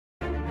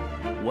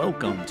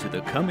Welcome to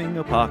the coming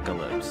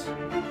apocalypse.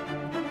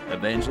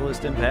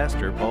 Evangelist and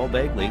Pastor Paul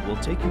Begley will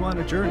take you on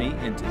a journey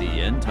into the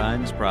end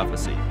times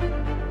prophecy.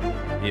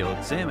 He'll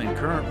examine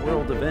current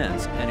world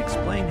events and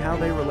explain how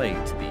they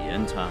relate to the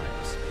end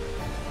times.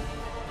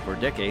 For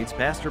decades,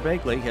 Pastor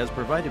Begley has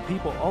provided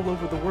people all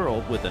over the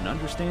world with an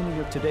understanding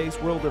of today's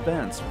world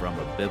events from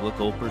a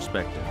biblical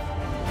perspective.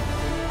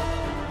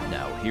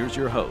 Now, here's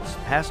your host,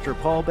 Pastor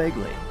Paul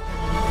Begley.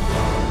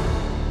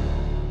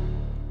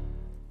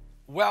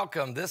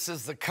 Welcome. This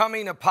is the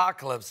coming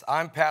apocalypse.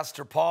 I'm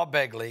Pastor Paul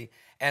Begley,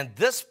 and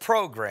this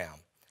program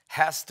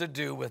has to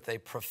do with a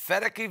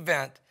prophetic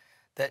event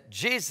that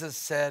Jesus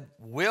said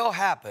will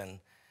happen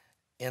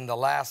in the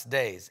last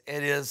days.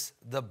 It is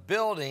the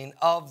building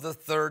of the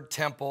third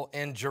temple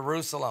in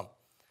Jerusalem.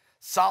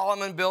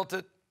 Solomon built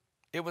it.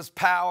 It was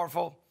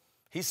powerful.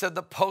 He said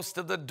the post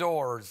of the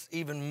doors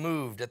even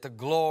moved at the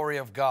glory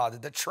of God,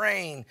 that the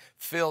train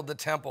filled the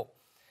temple.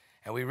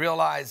 And we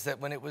realized that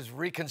when it was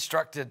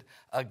reconstructed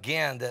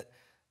again, that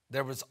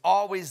there was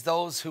always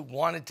those who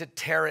wanted to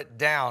tear it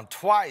down.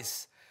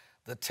 Twice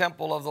the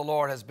temple of the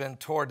Lord has been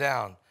torn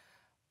down,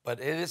 but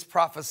it is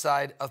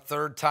prophesied a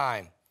third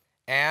time.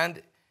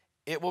 And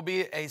it will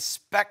be a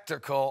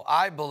spectacle,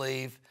 I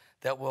believe,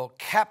 that will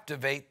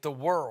captivate the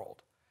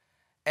world.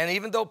 And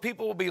even though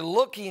people will be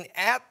looking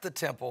at the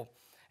temple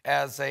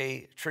as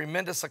a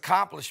tremendous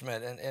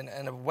accomplishment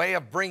and a way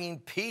of bringing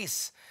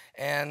peace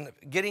and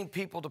getting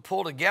people to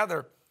pull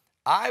together,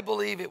 I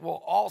believe it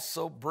will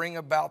also bring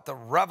about the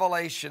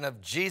revelation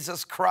of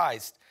Jesus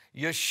Christ,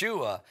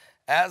 Yeshua,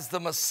 as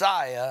the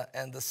Messiah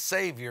and the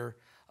Savior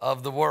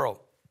of the world.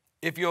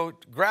 If you'll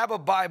grab a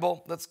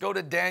Bible, let's go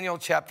to Daniel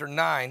chapter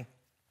 9,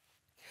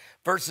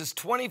 verses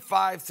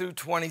 25 through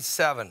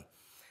 27.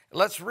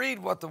 Let's read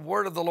what the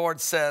word of the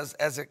Lord says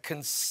as it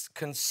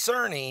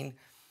concerning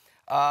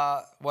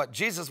what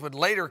Jesus would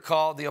later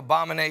call the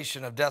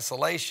abomination of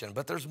desolation.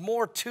 But there's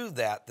more to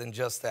that than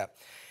just that.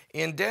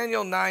 In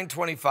Daniel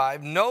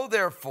 9:25, know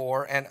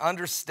therefore and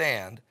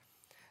understand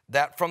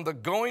that from the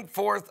going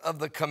forth of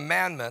the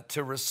commandment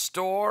to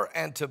restore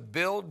and to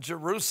build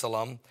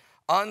Jerusalem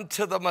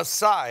unto the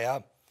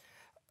Messiah,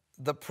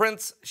 the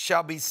prince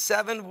shall be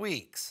 7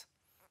 weeks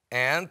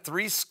and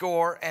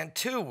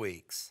 62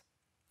 weeks.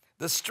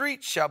 The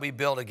street shall be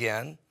built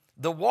again,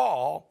 the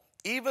wall,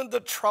 even the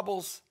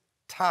trouble's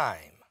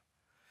time.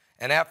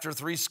 And after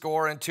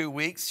 62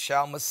 weeks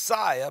shall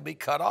Messiah be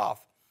cut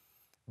off,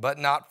 but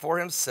not for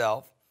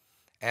himself.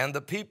 And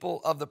the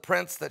people of the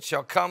prince that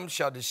shall come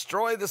shall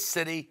destroy the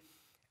city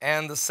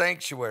and the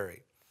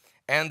sanctuary.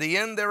 And the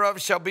end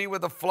thereof shall be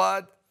with a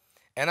flood,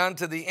 and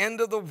unto the end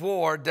of the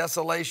war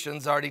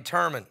desolations are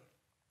determined.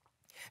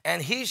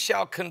 And he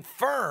shall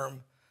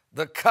confirm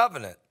the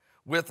covenant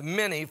with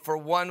many for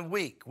 1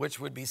 week, which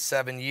would be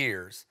 7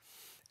 years.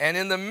 And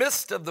in the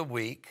midst of the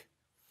week,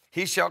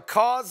 he shall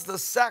cause the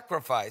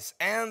sacrifice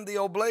and the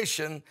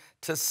oblation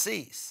to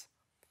cease.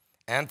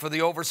 And for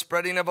the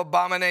overspreading of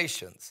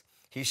abominations,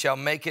 he shall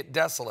make it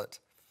desolate,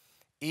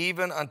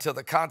 even until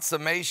the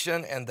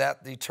consummation, and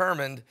that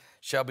determined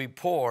shall be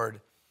poured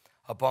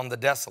upon the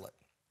desolate.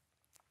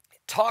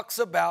 It talks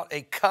about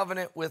a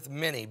covenant with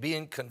many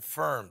being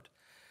confirmed.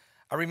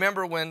 I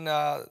remember when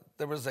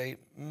there was a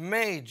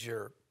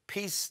major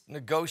peace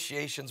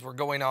negotiations were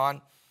going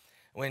on,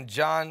 when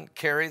John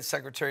Kerry, the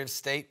Secretary of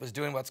State, was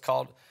doing what's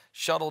called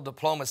shuttle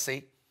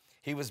diplomacy.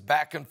 He was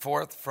back and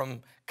forth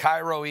from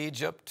Cairo,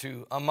 Egypt,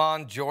 to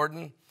Amman,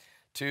 Jordan,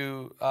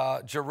 to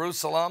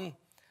Jerusalem,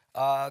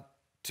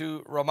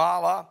 to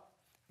Ramallah,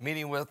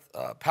 meeting with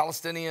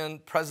Palestinian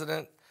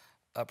President,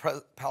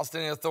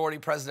 Palestinian Authority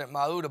President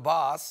Mahmoud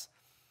Abbas,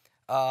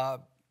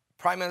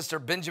 Prime Minister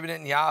Benjamin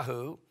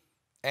Netanyahu,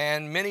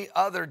 and many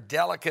other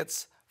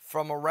delegates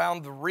from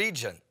around the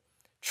region,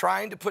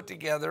 trying to put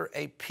together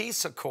a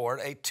peace accord,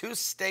 a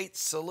two-state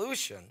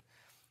solution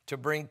to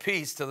bring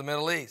peace to the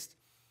Middle East.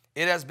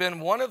 It has been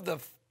one of the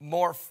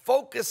more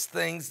focused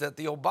things that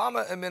the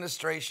Obama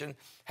administration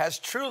has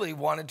truly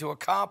wanted to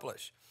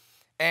accomplish.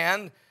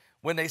 And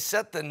when they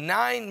set the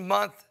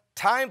 9-month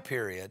time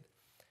period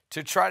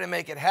to try to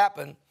make it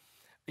happen,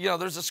 you know,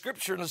 there's a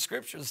scripture in the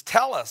scriptures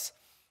tell us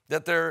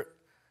that there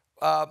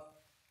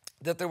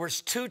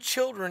was 2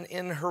 children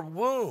in her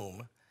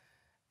womb,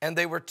 and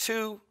they were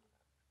two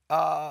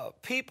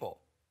different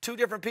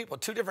people,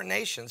 2 different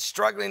nations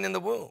struggling in the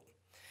womb.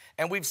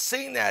 And we've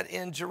seen that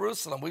in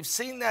Jerusalem. We've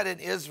seen that in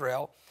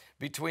Israel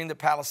between the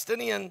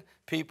Palestinian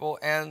people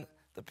and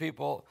the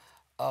people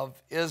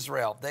of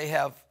Israel. They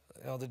have,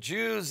 the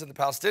Jews and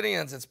the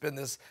Palestinians, it's been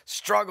this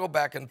struggle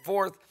back and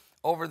forth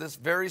over this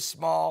very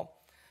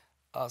small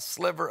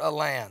sliver of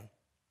land.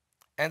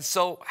 And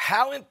so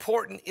how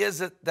important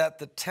is it that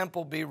the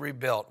temple be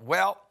rebuilt?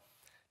 Well,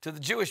 to the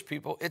Jewish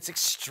people, it's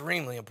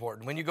extremely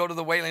important. When you go to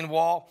the Wailing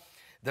Wall,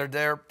 they're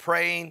there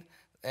praying.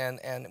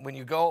 And when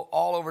you go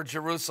all over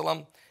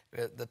Jerusalem,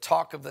 the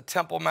talk of the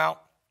Temple Mount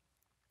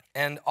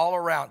and all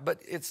around. But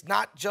it's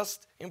not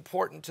just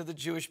important to the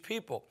Jewish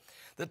people.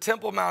 The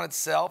Temple Mount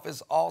itself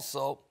is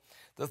also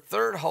the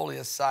third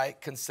holiest site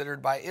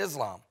considered by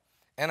Islam.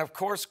 And of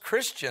course,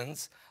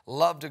 Christians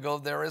love to go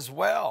there as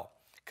well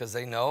because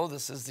they know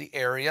this is the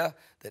area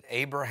that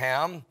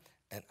Abraham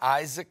and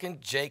Isaac and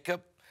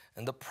Jacob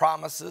and the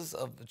promises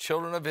of the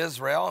children of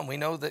Israel. And we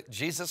know that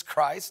Jesus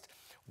Christ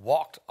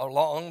walked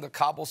along the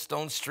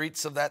cobblestone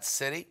streets of that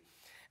city,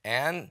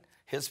 and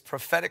his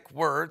prophetic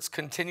words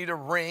continue to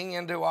ring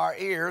into our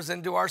ears,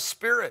 into our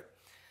spirit.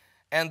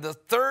 And the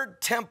third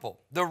temple,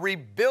 the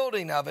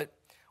rebuilding of it,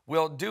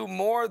 will do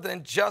more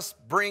than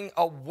just bring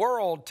a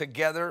world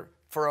together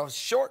for a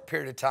short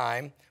period of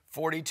time,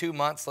 42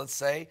 months, let's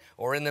say,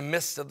 or in the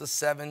midst of the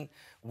 7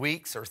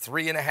 weeks or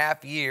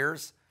 3.5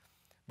 years.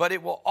 But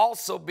it will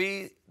also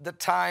be the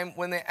time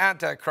when the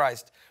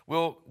Antichrist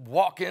will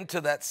walk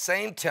into that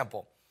same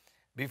temple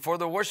before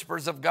the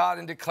worshipers of God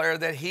and declare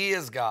that he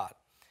is God.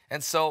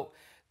 And so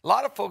a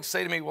lot of folks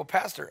say to me, well,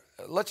 Pastor,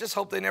 let's just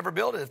hope they never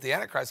build it if the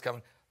Antichrist is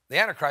coming. The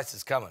Antichrist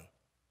is coming.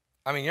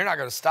 I mean, you're not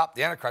going to stop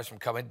the Antichrist from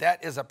coming.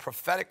 That is a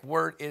prophetic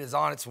word. It is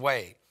on its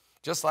way.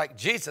 Just like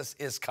Jesus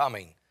is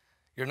coming.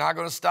 You're not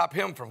going to stop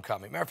him from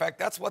coming. Matter of fact,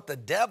 that's what the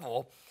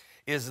devil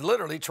is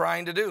literally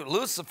trying to do.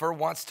 Lucifer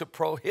wants to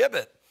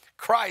prohibit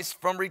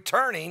Christ from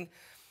returning,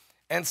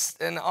 and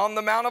on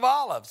the Mount of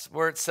Olives,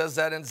 where it says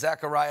that in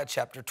Zechariah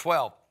chapter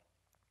 12.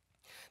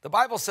 The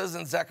Bible says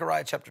in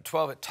Zechariah chapter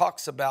 12, it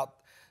talks about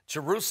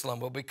Jerusalem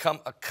will become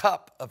a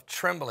cup of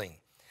trembling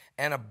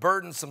and a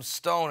burdensome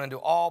stone unto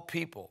all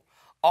people.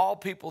 All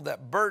people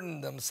that burden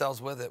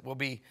themselves with it will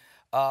be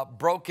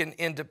broken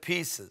into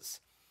pieces.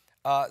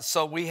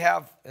 So we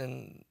have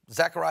in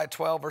Zechariah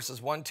 12,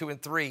 verses 1, 2,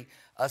 and 3,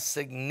 a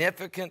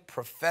significant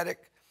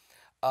prophetic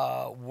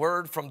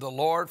word from the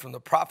Lord, from the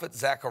prophet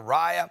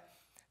Zechariah,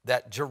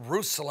 that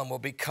Jerusalem will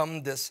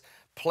become this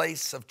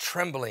place of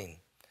trembling.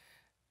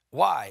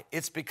 Why?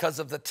 It's because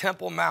of the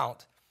Temple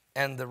Mount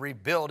and the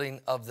rebuilding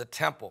of the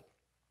temple.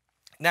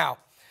 Now,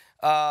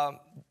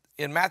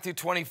 in Matthew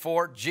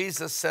 24,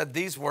 Jesus said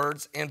these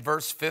words in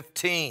verse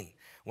 15.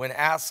 When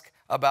asked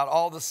about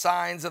all the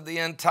signs of the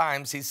end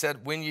times, he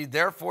said, when ye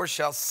therefore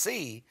shall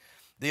see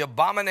the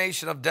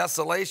abomination of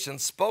desolation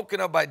spoken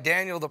of by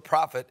Daniel the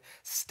prophet,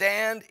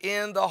 stand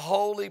in the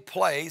holy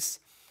place,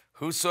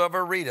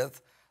 whosoever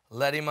readeth,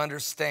 let him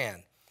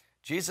understand.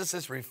 Jesus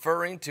is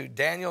referring to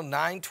Daniel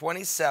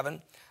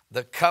 9:27,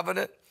 the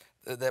covenant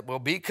that will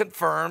be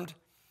confirmed,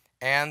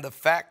 and the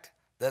fact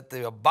that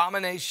the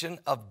abomination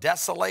of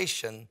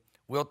desolation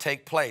will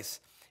take place.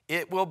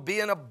 It will be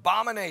an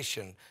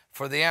abomination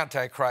for the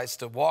Antichrist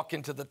to walk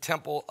into the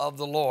temple of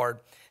the Lord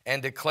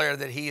and declare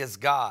that he is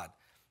God.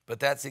 But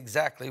that's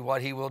exactly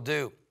what he will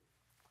do.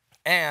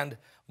 And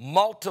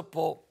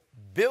multiple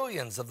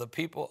billions of the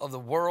people of the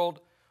world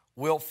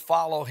will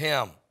follow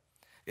him.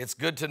 It's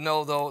good to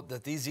know, though,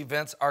 that these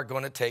events are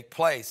going to take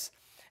place.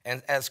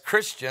 And as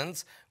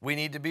Christians, we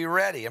need to be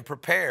ready and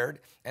prepared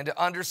and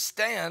to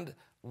understand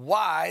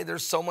why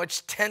there's so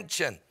much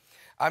tension.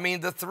 I mean,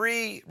 the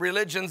 3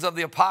 religions of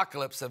the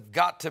apocalypse have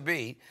got to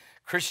be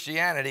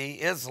Christianity,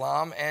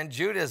 Islam, and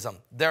Judaism.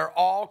 They're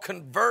all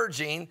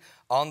converging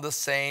on the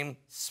same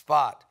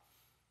spot.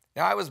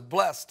 Now, I was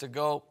blessed to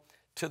go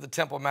to the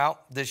Temple Mount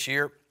this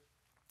year,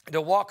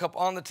 to walk up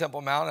on the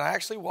Temple Mount, and I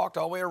actually walked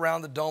all the way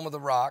around the Dome of the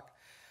Rock.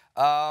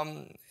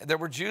 There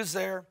were Jews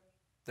there,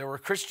 there were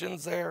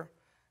Christians there,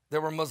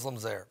 there were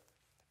Muslims there.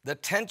 The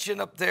tension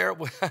up there,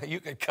 you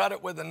could cut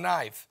it with a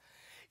knife.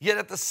 Yet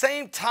at the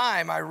same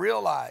time, I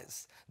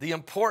realized the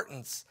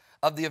importance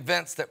of the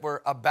events that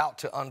were about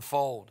to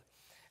unfold.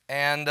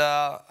 And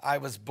I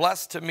was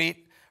blessed to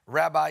meet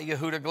Rabbi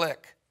Yehuda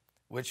Glick,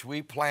 which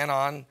we plan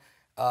on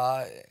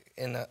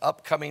in the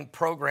upcoming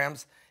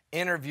programs,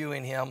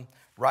 interviewing him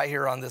right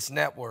here on this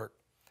network.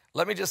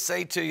 Let me just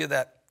say to you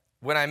that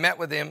when I met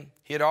with him,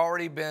 he had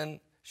already been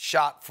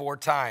shot 4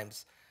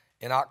 times.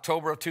 In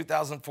October of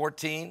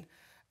 2014,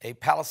 a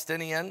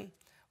Palestinian,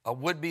 a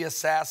would-be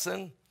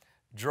assassin,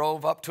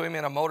 drove up to him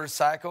in a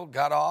motorcycle,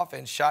 got off,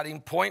 and shot him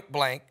point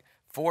blank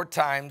 4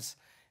 times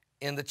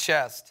in the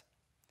chest.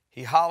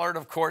 He hollered,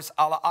 of course,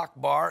 Allah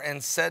Akbar,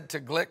 and said to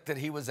Glick that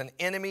he was an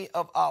enemy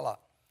of Allah.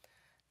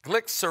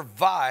 Glick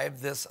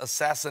survived this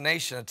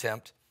assassination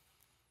attempt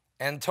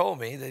and told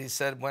me that he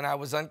said, when I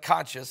was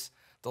unconscious,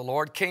 the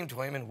Lord came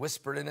to him and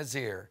whispered in his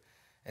ear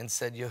and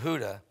said,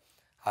 Yehuda,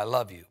 I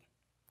love you.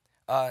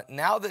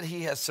 Now that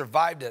he has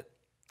survived it,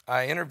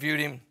 I interviewed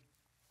him,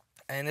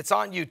 and it's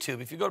on YouTube.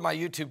 If you go to my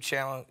YouTube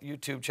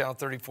channel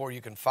 34,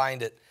 you can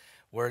find it,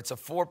 where it's a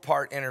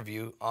 4-part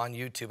interview on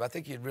YouTube. I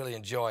think you'd really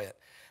enjoy it.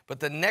 But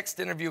the next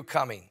interview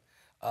coming,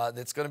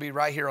 that's going to be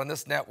right here on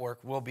this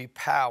network, will be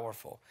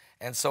powerful.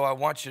 And so I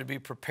want you to be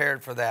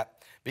prepared for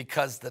that,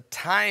 because the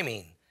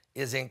timing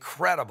is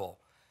incredible.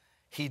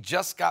 He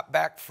just got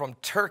back from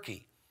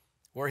Turkey,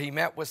 where he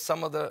met with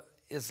some of the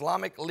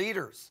Islamic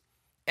leaders,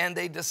 and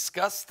they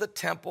discussed the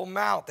Temple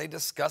Mount. They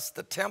discussed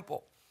the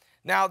temple.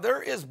 Now,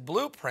 there is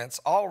blueprints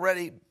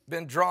already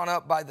been drawn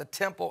up by the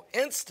Temple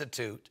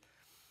Institute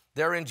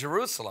there in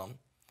Jerusalem,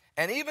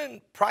 and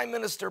even Prime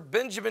Minister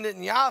Benjamin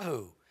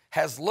Netanyahu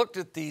has looked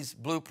at these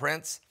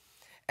blueprints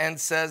and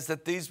says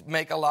that these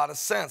make a lot of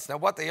sense. Now,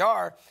 what they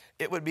are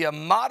it would be a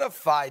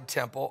modified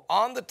temple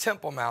on the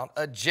Temple Mount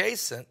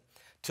adjacent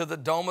to the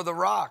Dome of the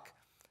Rock.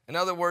 In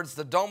other words,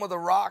 the Dome of the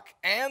Rock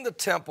and the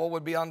temple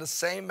would be on the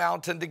same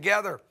mountain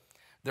together.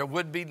 There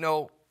would be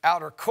no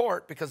outer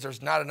court because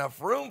there's not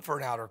enough room for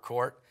an outer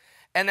court.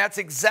 And that's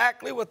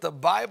exactly what the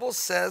Bible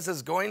says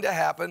is going to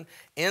happen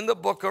in the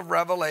book of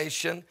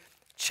Revelation,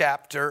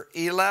 chapter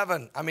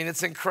 11. I mean,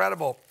 it's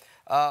incredible.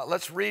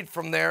 Let's read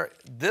from there.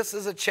 This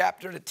is a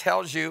chapter that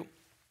tells you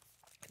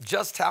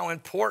just how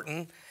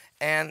important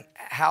and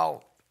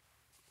how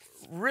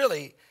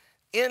really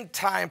in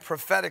time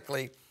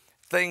prophetically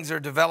things are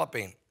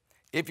developing.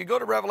 If you go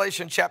to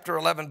Revelation chapter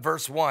 11,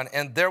 verse 1,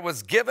 and there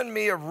was given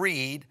me a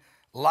reed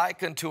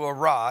like unto a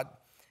rod,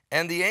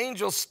 and the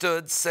angel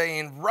stood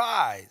saying,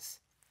 rise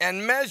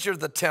and measure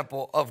the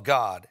temple of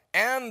God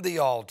and the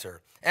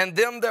altar and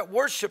them that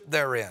worship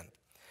therein.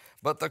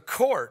 But the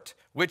court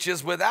which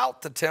is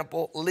without the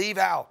temple leave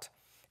out,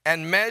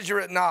 and measure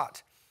it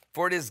not,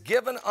 for it is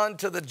given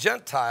unto the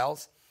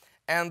Gentiles,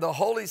 and the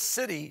holy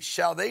city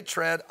shall they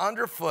tread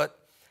underfoot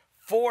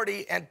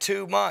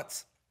 42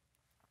 months.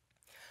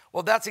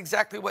 Well, that's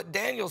exactly what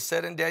Daniel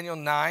said in Daniel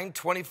 9,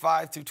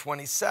 25 through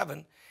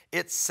 27.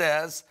 It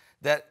says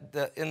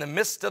that in the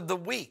midst of the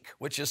week,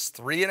 which is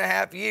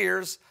 3.5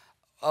 years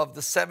of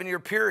the 7-year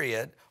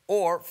period,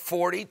 or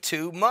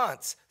 42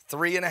 months,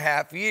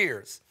 3.5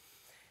 years,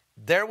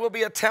 there will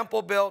be a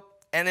temple built,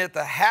 and at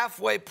the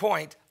halfway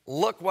point,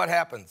 look what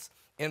happens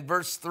in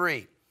verse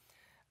 3.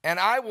 And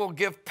I will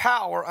give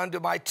power unto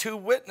my 2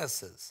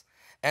 witnesses,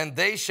 and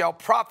they shall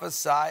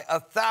prophesy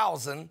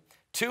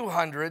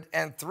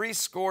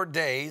 1,260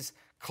 days,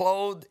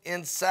 clothed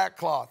in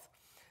sackcloth.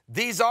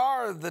 These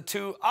are the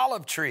 2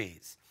 olive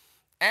trees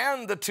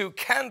and the 2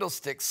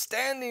 candlesticks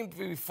standing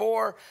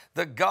before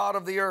the God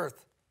of the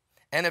earth.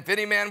 And if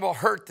any man will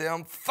hurt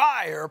them,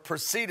 fire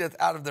proceedeth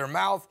out of their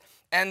mouth,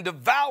 and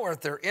devoureth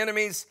their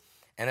enemies.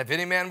 And if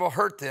any man will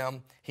hurt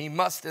them, he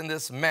must in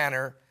this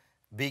manner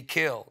be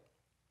killed.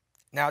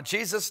 Now,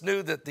 Jesus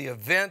knew that the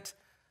event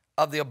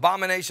of the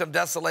abomination of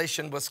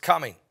desolation was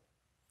coming.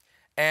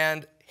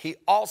 And he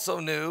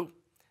also knew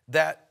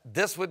that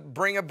this would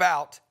bring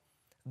about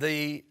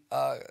the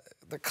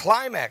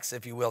climax,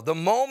 if you will, the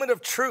moment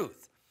of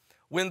truth,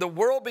 when the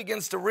world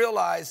begins to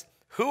realize,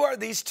 who are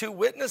these 2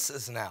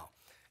 witnesses now?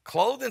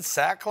 Clothed in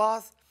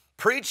sackcloth,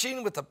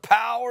 preaching with the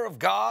power of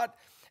God.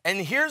 And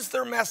here's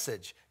their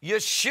message: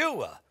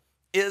 Yeshua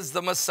is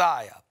the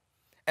Messiah.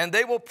 And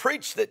they will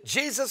preach that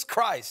Jesus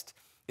Christ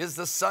is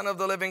the Son of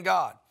the living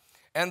God.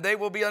 And they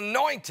will be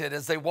anointed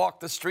as they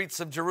walk the streets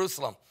of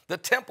Jerusalem. The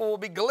temple will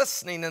be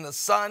glistening in the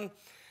sun,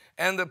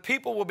 and the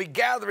people will be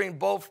gathering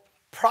both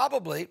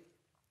probably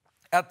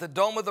at the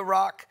Dome of the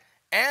Rock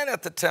and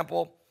at the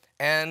temple,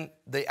 and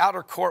the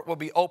outer court will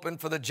be open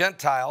for the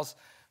Gentiles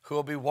who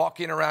will be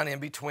walking around in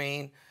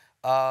between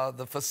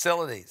the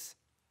facilities.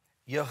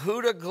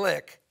 Yehuda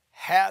Glick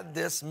had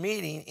this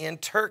meeting in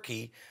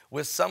Turkey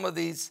with some of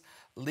these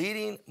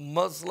leading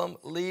Muslim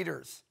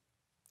leaders.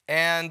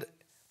 And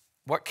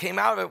what came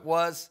out of it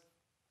was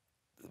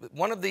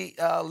one of the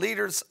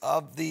leaders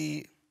of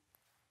the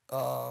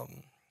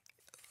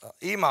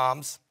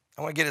imams,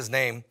 I want to get his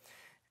name,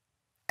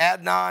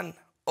 Adnan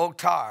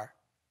Oktar.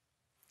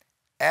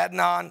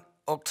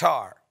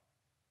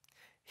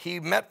 He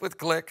met with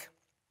Glick,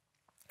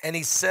 and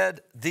he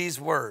said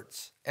these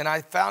words. And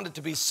I found it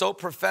to be so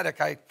prophetic.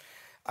 I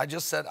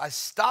just said, I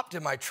stopped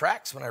in my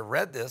tracks when I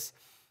read this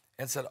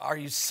and said, are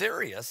you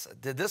serious?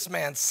 Did this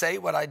man say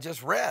what I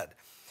just read?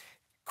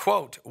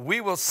 Quote,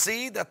 we will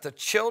see that the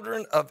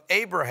children of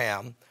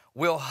Abraham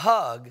will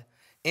hug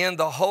in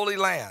the Holy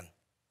Land,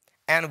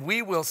 and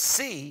we will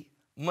see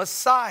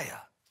Messiah.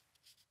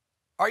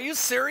 Are you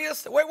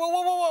serious? Wait,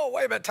 whoa,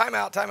 wait a minute, time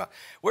out.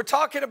 We're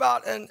talking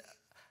about an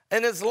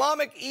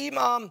Islamic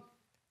imam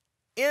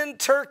in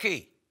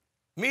Turkey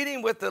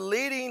meeting with the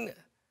leading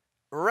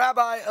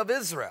rabbi of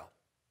Israel,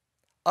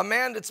 a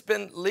man that's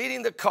been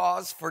leading the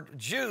cause for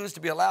Jews to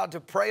be allowed to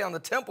pray on the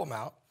Temple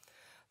Mount,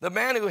 the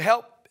man who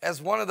helped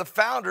as one of the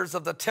founders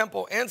of the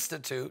Temple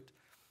Institute,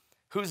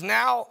 who's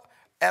now,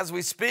 as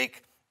we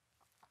speak,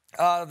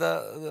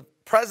 the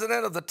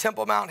president of the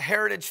Temple Mount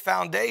Heritage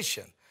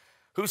Foundation,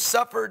 who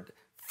suffered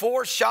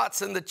 4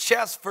 shots in the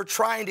chest for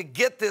trying to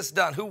get this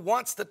done, who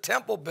wants the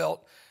temple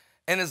built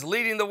and is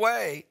leading the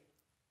way.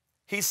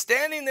 He's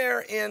standing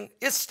there in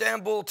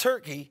Istanbul,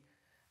 Turkey,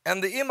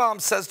 and the imam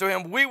says to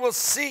him, we will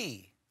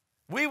see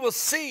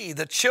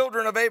the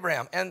children of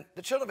Abraham. And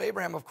the children of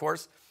Abraham, of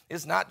course,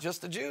 is not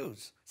just the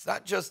Jews. It's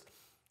not just,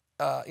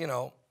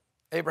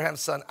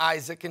 Abraham's son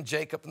Isaac and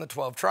Jacob and the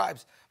 12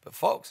 tribes. But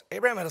folks,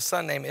 Abraham had a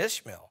son named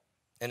Ishmael.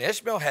 And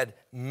Ishmael had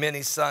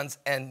many sons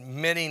and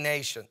many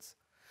nations.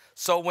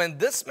 So when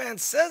this man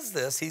says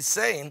this, he's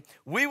saying,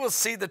 we will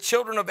see the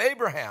children of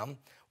Abraham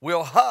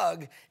will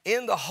hug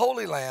in the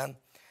Holy Land,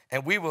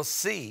 and we will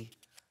see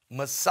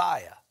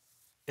Messiah.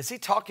 Is he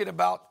talking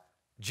about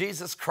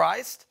Jesus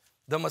Christ,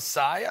 the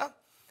Messiah?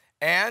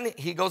 And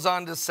he goes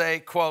on to say,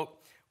 quote,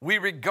 we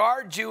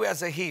regard you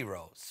as a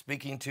hero,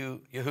 speaking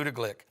to Yehuda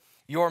Glick.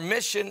 Your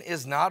mission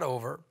is not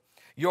over.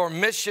 your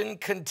mission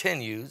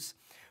continues.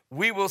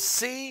 We will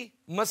see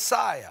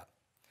Messiah.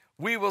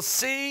 We will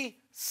see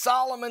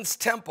Solomon's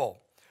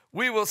temple.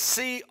 We will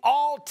see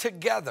all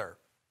together.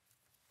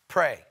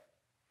 Pray.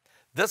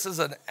 This is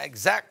an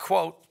exact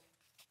quote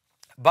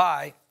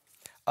by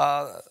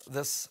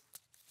this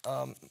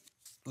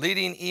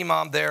leading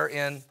imam there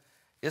in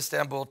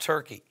Istanbul,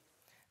 Turkey.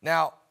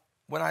 Now,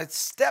 when I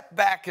stepped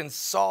back and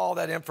saw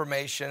that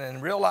information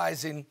and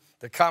realizing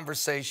the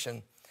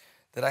conversation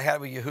that I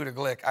had with Yehuda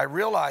Glick, I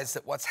realized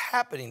that what's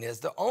happening is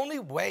the only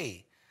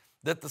way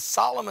that the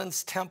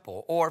Solomon's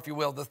temple, or if you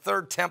will, the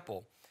third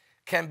temple,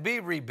 can be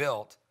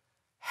rebuilt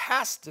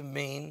has to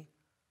mean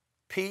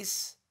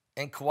peace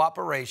and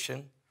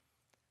cooperation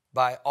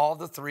by all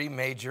the three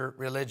major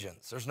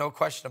religions. There's no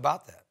question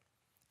about that.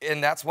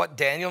 And that's what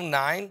Daniel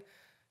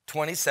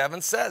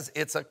 9:27 says.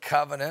 It's a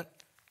covenant.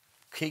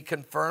 He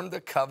confirmed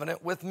the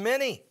covenant with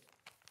many.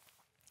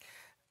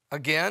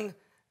 Again,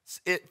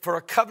 for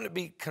a covenant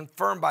to be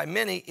confirmed by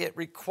many, it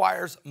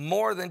requires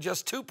more than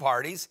just two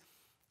parties.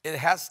 It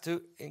has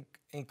to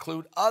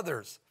include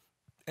others.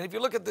 And if you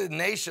look at the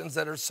nations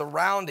that are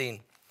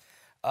surrounding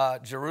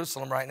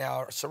Jerusalem right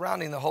now,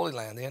 surrounding the Holy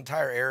Land, the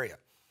entire area.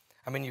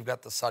 I mean, you've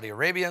got the Saudi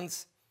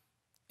Arabians,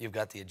 you've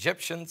got the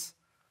Egyptians,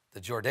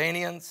 the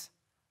Jordanians,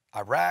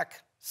 Iraq,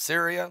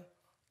 Syria,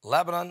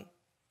 Lebanon.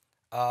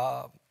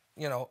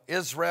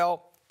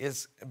 Israel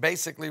is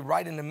basically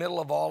right in the middle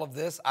of all of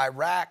this.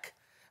 Iraq,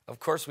 of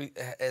course,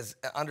 is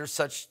under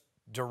such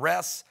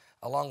duress,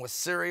 along with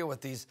Syria,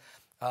 with these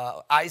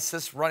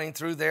ISIS running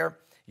through there.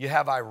 You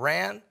have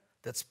Iran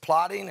that's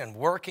plotting and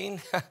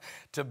working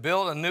to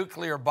build a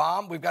nuclear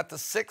bomb. We've got the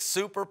 6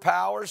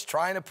 superpowers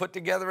trying to put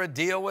together a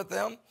deal with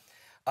them.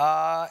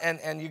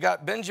 And you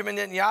got Benjamin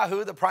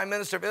Netanyahu, the prime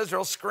minister of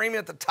Israel, screaming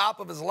at the top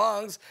of his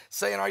lungs,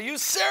 saying, "Are you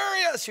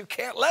serious? You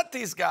can't let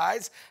these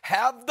guys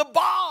have the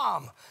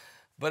bomb."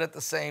 But at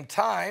the same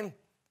time,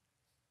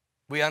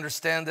 we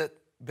understand that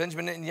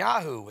Benjamin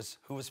Netanyahu,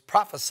 who was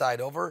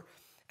prophesied over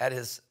at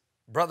his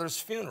brother's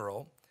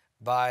funeral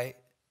by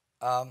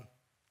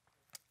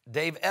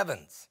Dave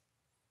Evans.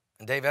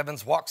 And Dave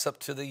Evans walks up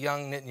to the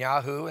young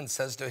Netanyahu and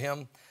says to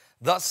him,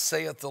 "Thus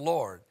saith the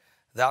Lord,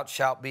 thou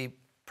shalt be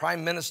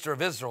prime minister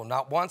of Israel,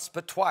 not once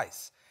but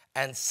twice,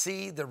 and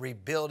see the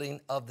rebuilding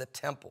of the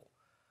temple."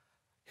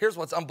 Here's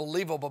what's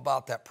unbelievable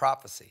about that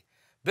prophecy.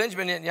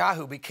 Benjamin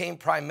Netanyahu became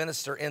prime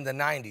minister in the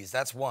 90s,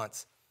 that's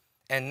once.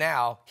 And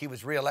now he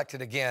was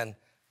reelected again,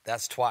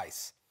 that's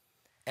twice.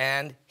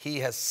 And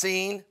he has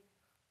seen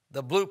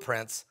the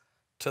blueprints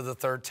to the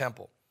third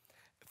temple.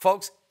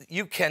 Folks,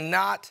 you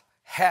cannot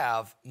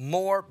have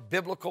more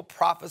biblical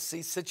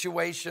prophecy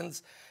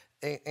situations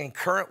in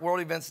current world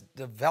events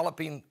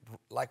developing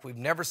like we've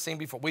never seen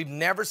before. We've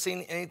never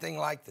seen anything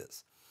like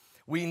this.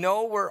 We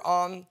know we're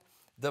on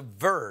the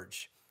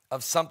verge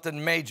of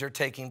something major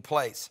taking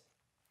place.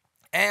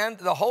 And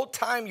the whole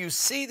time you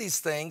see these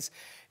things,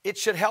 it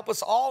should help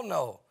us all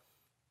know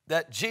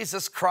that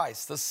Jesus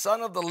Christ, the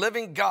Son of the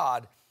living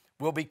God,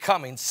 will be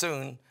coming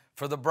soon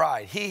for the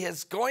bride. He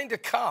is going to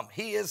come.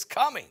 He is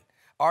coming.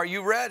 Are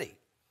you ready?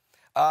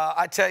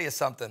 I tell you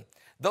something.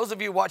 Those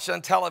of you watching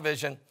on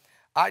television,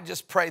 I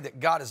just pray that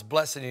God is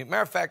blessing you.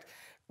 Matter of fact,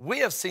 we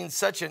have seen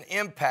such an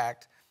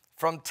impact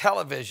from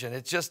television.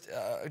 It's just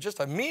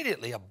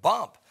immediately a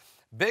bump,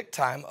 big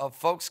time, of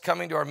folks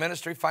coming to our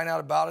ministry, find out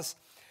about us.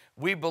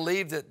 We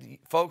believe that,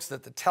 folks,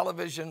 that the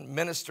television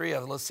ministry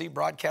of LaCie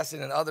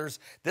Broadcasting and others,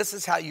 this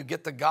is how you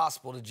get the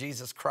gospel to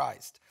Jesus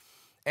Christ.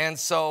 And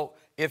so,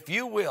 if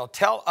you will,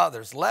 tell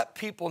others, let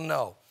people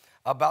know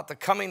about the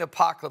Coming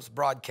Apocalypse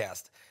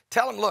broadcast.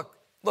 Tell them, look,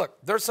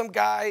 there's some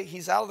guy,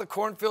 he's out of the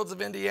cornfields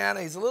of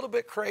Indiana. He's a little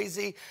bit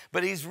crazy,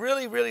 but he's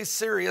really, really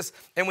serious.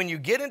 And when you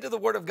get into the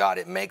Word of God,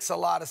 it makes a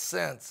lot of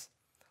sense.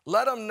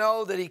 Let them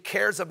know that he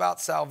cares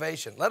about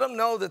salvation. Let them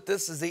know that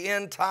this is the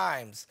end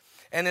times.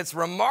 And it's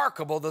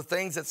remarkable the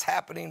things that's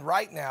happening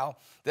right now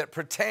that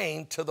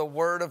pertain to the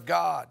Word of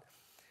God.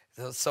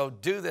 So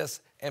do this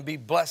and be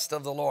blessed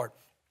of the Lord.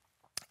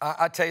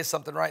 I tell you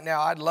something right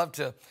now. I'd love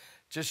to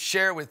just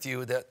share with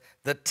you that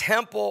the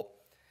temple,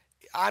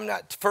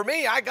 for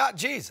me, I got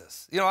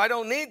Jesus. I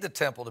don't need the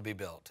temple to be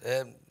built.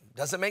 It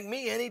doesn't make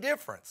me any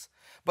difference.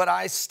 But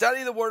I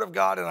study the Word of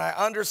God and I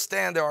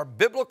understand there are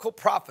biblical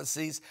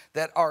prophecies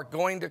that are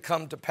going to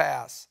come to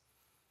pass.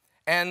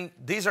 And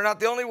these are not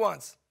the only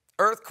ones.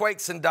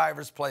 Earthquakes in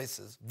divers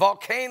places,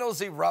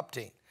 volcanoes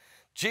erupting.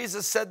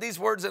 Jesus said these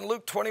words in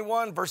Luke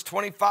 21, verse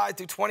 25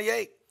 through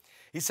 28.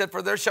 He said,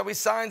 "For there shall be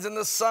signs in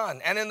the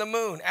sun and in the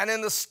moon and in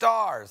the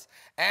stars,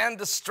 and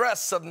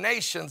distress of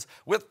nations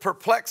with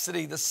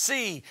perplexity, the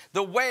sea,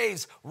 the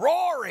waves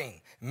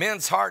roaring,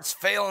 men's hearts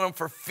failing them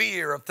for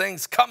fear of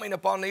things coming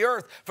upon the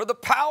earth. For the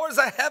powers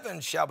of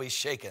heaven shall be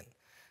shaken.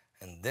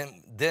 And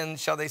then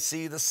shall they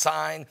see the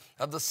sign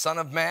of the Son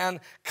of Man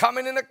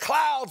coming in the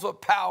clouds with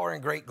power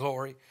and great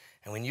glory."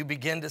 And when you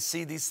begin to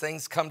see these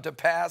things come to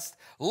pass,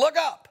 look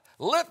up,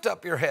 lift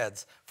up your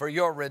heads, for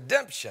your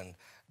redemption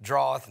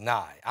draweth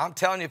nigh. I'm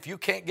telling you, if you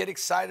can't get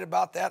excited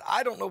about that,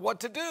 I don't know what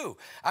to do.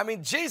 I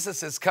mean,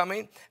 Jesus is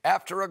coming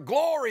after a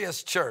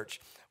glorious church,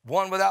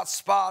 one without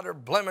spot or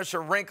blemish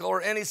or wrinkle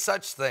or any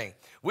such thing.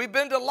 We've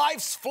been to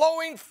life's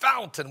flowing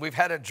fountain. We've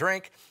had a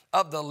drink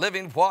of the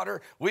living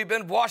water. We've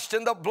been washed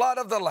in the blood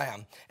of the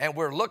Lamb, and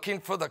we're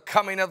looking for the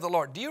coming of the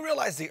Lord. Do you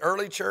realize the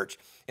early church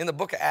in the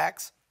book of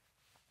Acts,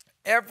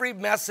 every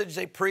message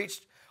they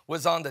preached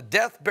was on the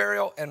death,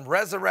 burial, and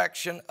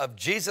resurrection of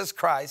Jesus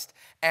Christ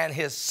and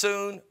his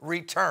soon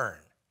return.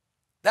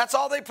 That's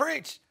all they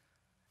preached.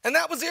 And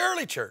that was the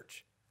early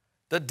church.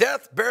 The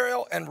death,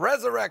 burial, and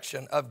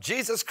resurrection of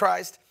Jesus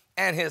Christ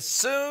and his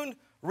soon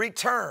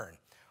return.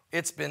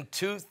 It's been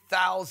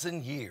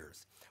 2,000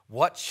 years.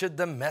 What should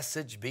the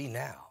message be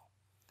now?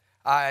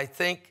 I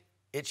think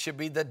it should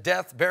be the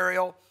death,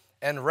 burial,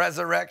 and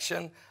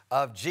resurrection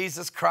of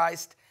Jesus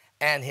Christ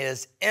and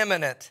his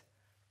imminent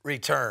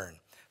return.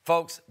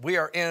 Folks, we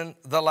are in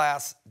the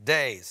last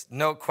days,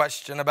 no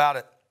question about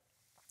it.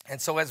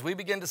 And so as we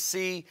begin to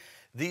see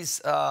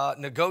these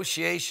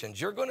negotiations,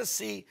 you're going to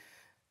see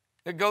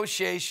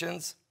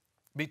negotiations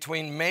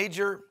between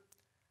major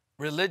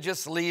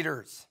religious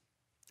leaders,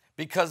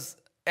 because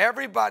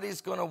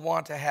everybody's going to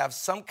want to have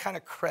some kind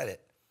of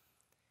credit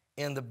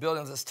in the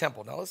building of this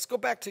temple. Now let's go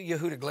back to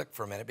Yehuda Glick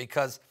for a minute,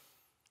 because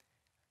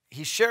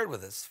he shared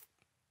with us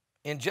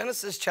in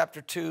Genesis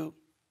chapter 2,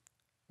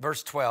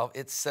 verse 12,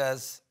 it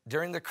says,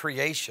 during the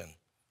creation,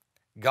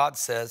 God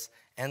says,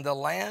 and the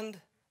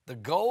land, the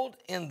gold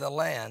in the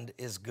land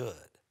is good.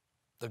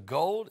 The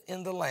gold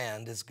in the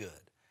land is good.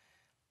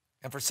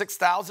 And for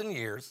 6,000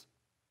 years,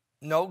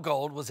 no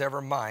gold was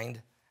ever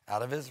mined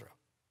out of Israel.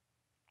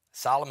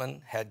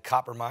 Solomon had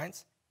copper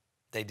mines.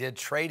 They did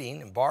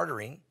trading and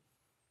bartering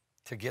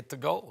to get the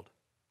gold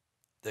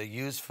they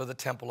used for the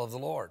temple of the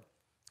Lord,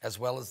 as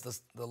well as the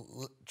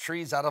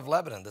trees out of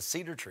Lebanon, the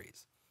cedar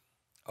trees.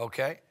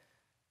 Okay?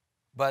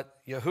 But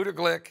Yehuda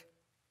Glick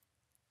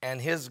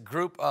and his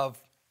group of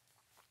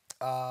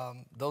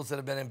those that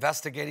have been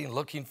investigating,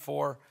 looking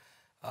for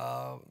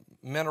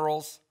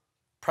minerals,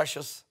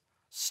 precious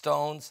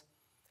stones,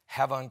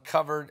 have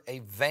uncovered a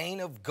vein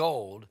of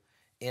gold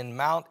in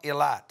Mount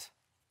Elat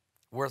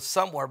worth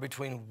somewhere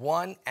between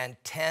 $1 and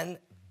 $10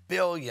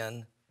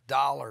 billion.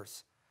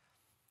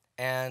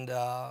 And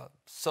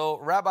so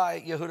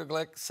Rabbi Yehuda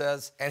Glick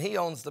says, and he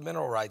owns the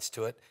mineral rights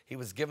to it. He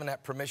was given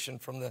that permission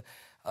from the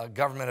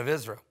government of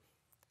Israel.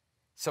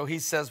 So he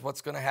says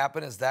what's going to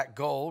happen is that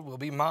gold will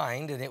be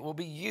mined and it will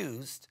be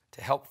used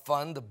to help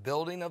fund the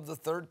building of the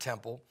third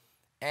temple,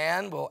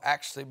 and will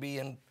actually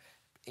be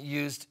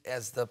used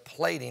as the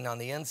plating on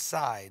the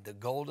inside, the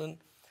golden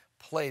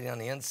plating on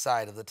the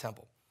inside of the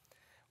temple.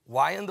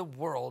 Why in the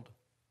world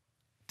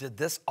did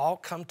this all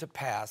come to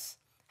pass?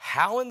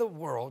 How in the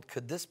world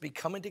could this be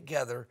coming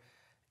together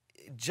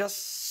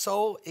just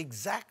so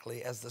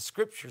exactly as the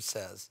scripture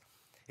says?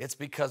 It's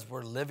because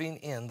we're living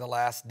in the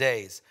last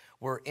days.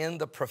 We're in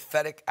the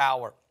prophetic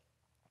hour,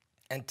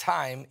 and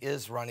time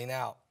is running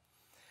out.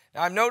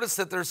 Now, I've noticed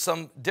that there's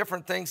some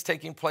different things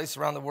taking place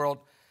around the world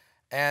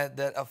and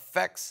that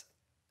affects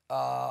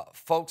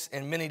folks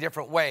in many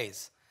different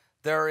ways.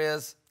 There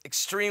is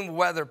extreme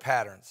weather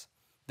patterns.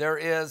 There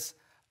is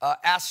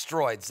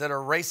asteroids that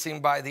are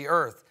racing by the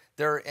earth.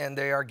 And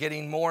they are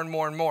getting more and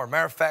more and more.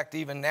 Matter of fact,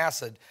 even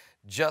NASA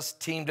just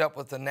teamed up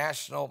with the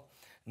National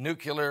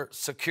Nuclear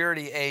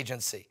Security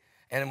Agency,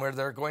 and where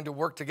they're going to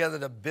work together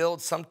to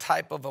build some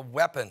type of a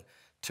weapon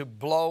to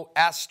blow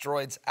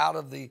asteroids out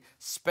of the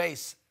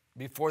space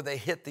before they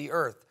hit the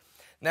earth.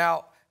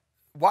 Now,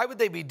 why would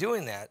they be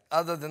doing that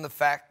other than the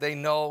fact they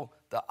know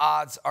the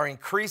odds are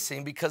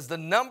increasing because the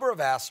number of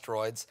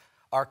asteroids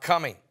are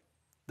coming?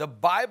 The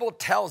Bible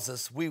tells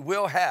us we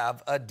will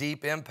have a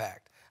deep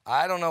impact.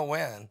 I don't know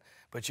when,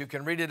 but you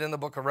can read it in the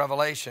book of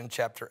Revelation,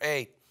 chapter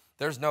 8.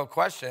 There's no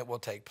question it will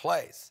take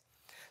place.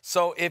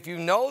 So if you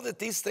know that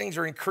these things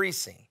are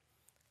increasing,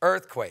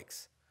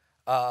 earthquakes,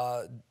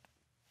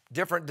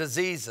 different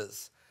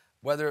diseases,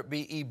 whether it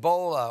be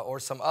Ebola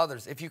or some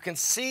others, if you can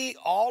see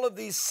all of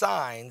these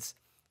signs,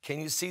 can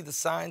you see the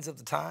signs of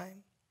the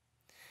time?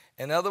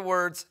 In other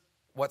words,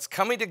 what's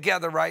coming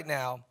together right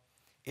now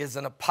is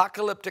an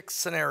apocalyptic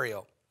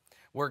scenario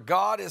where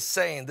God is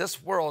saying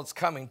this world's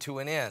coming to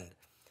an end,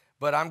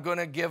 but I'm going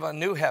to give a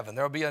new heaven.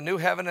 There will be a new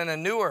heaven and a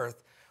new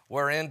earth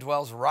wherein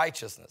dwells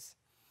righteousness.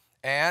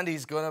 And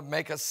he's going to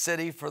make a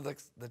city for the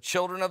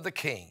children of the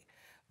King,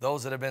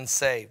 those that have been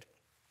saved.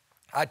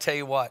 I tell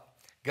you what,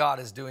 God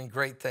is doing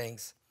great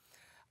things.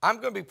 I'm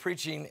going to be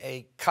preaching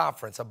a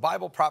conference, a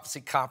Bible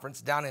prophecy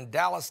conference down in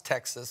Dallas,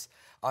 Texas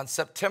on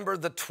September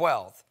the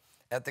 12th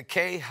at the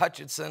K.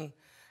 Hutchinson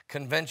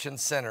Convention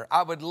Center.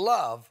 I would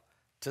love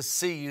to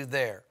see you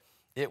there.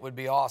 It would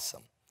be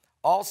awesome.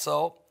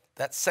 Also,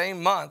 that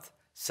same month,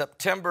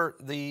 September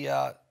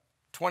the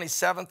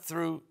 27th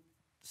through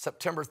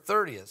September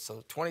 30th,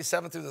 so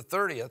 27th through the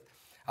 30th,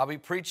 I'll be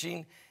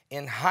preaching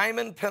in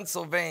Hyman,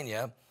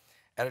 Pennsylvania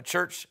at a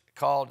church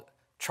called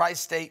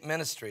Tri-State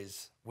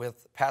Ministries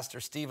with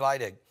Pastor Steve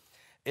Leidig.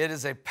 It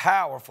is a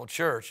powerful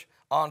church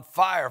on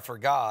fire for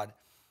God,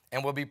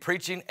 and we'll be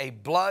preaching a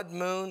blood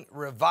moon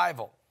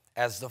revival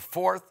as the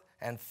fourth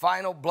and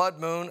final blood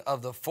moon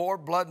of the 4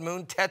 blood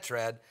moon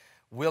tetrad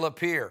will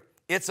appear.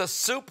 It's a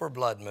super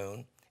blood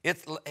moon,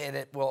 and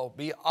it will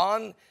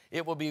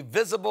be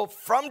visible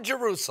from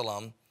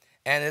Jerusalem,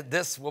 and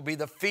this will be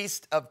the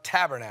Feast of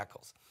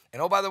Tabernacles.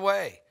 And oh, by the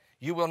way,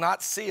 you will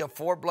not see a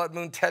 4 blood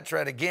moon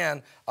tetrad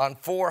again on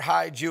 4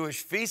 high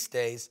Jewish feast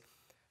days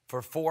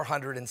for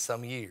 400 and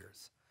some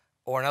years.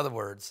 Or in other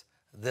words,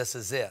 this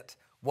is it.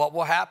 What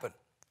will happen?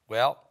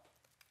 Well,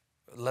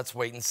 let's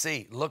wait and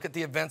see. Look at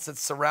the events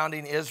that's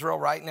surrounding Israel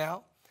right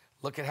now.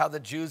 Look at how the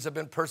Jews have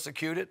been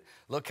persecuted.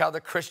 Look how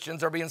the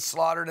Christians are being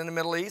slaughtered in the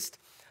Middle East.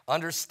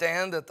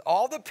 Understand that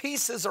all the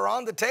pieces are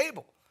on the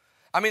table.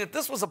 I mean, if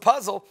this was a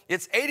puzzle,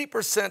 it's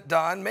 80%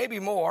 done, maybe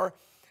more.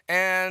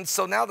 And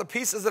so now the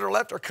pieces that are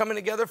left are coming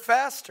together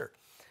faster.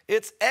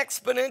 It's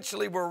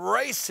exponentially, we're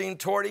racing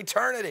toward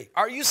eternity.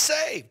 Are you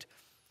saved?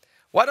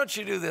 Why don't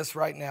you do this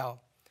right now?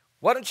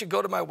 Why don't you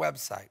go to my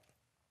website?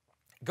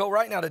 Go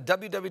right now to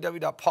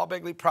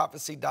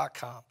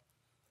www.paulbegleyprophecy.com.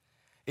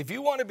 If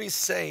you want to be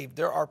saved,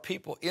 there are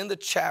people in the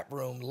chat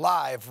room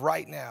live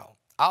right now.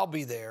 I'll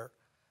be there.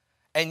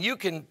 And you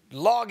can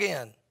log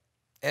in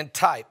and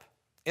type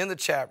in the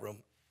chat room,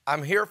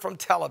 I'm here from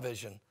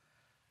television.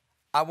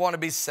 I want to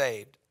be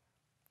saved.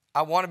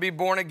 I want to be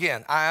born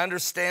again. I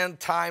understand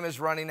time is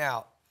running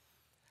out.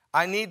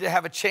 I need to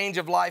have a change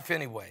of life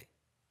anyway.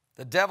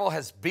 The devil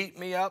has beat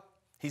me up.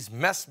 He's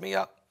messed me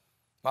up.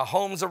 My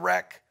home's a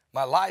wreck.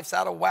 My life's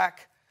out of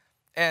whack.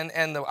 And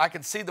I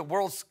can see the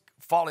world's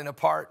falling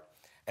apart.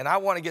 And I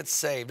want to get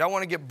saved. I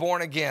want to get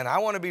born again. I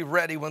want to be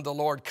ready when the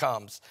Lord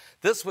comes.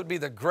 This would be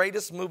the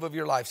greatest move of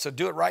your life. So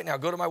do it right now.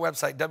 Go to my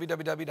website,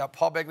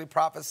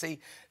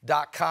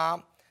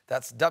 www.paulbegleyprophecy.com.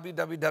 That's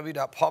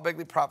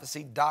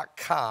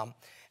www.paulbegleyprophecy.com,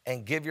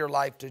 and give your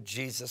life to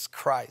Jesus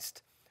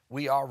Christ.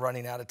 We are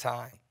running out of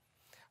time.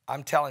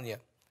 I'm telling you,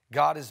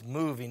 God is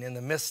moving in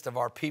the midst of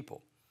our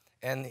people,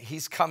 and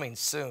he's coming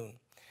soon.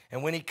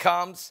 And when he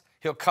comes,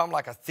 he'll come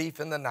like a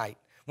thief in the night.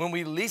 When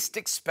we least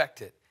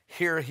expect it,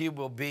 here he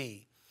will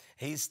be.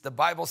 The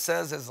Bible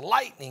says, as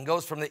lightning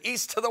goes from the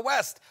east to the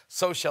west,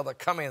 so shall the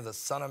coming of the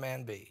Son of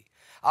Man be.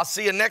 I'll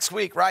see you next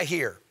week right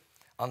here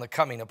on the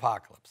Coming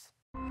Apocalypse.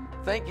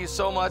 Thank you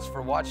so much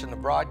for watching the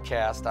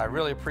broadcast. I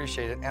really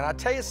appreciate it. And I'll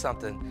tell you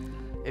something.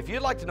 If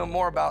you'd like to know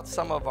more about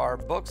some of our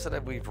books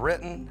that we've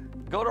written,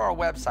 go to our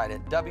website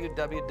at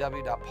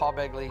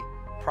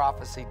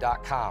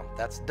www.paulbegleyprophecy.com.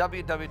 That's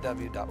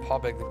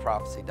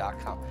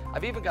www.paulbegleyprophecy.com.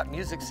 I've even got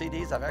music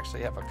CDs. I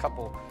actually have a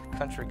couple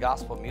country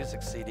gospel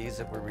music CDs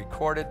that were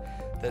recorded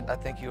that I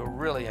think you'll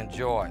really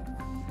enjoy.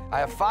 I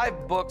have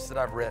 5 books that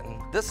I've written.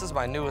 This is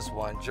my newest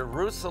one,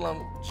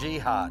 Jerusalem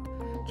Jihad.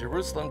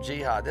 Jerusalem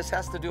Jihad. This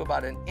has to do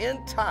about an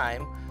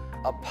end-time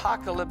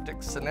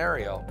apocalyptic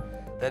scenario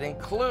that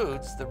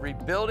includes the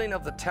rebuilding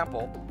of the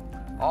temple,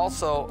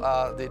 also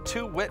the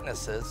 2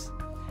 witnesses,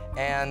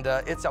 and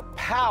it's a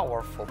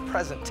powerful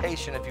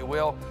presentation, if you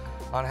will,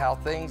 on how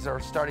things are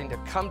starting to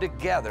come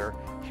together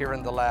here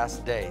in the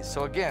last days.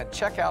 So again,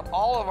 check out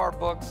all of our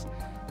books,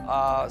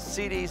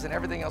 CDs, and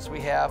everything else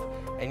we have,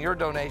 and your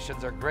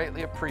donations are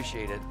greatly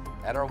appreciated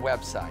at our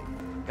website.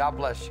 God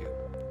bless you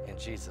in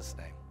Jesus'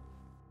 name.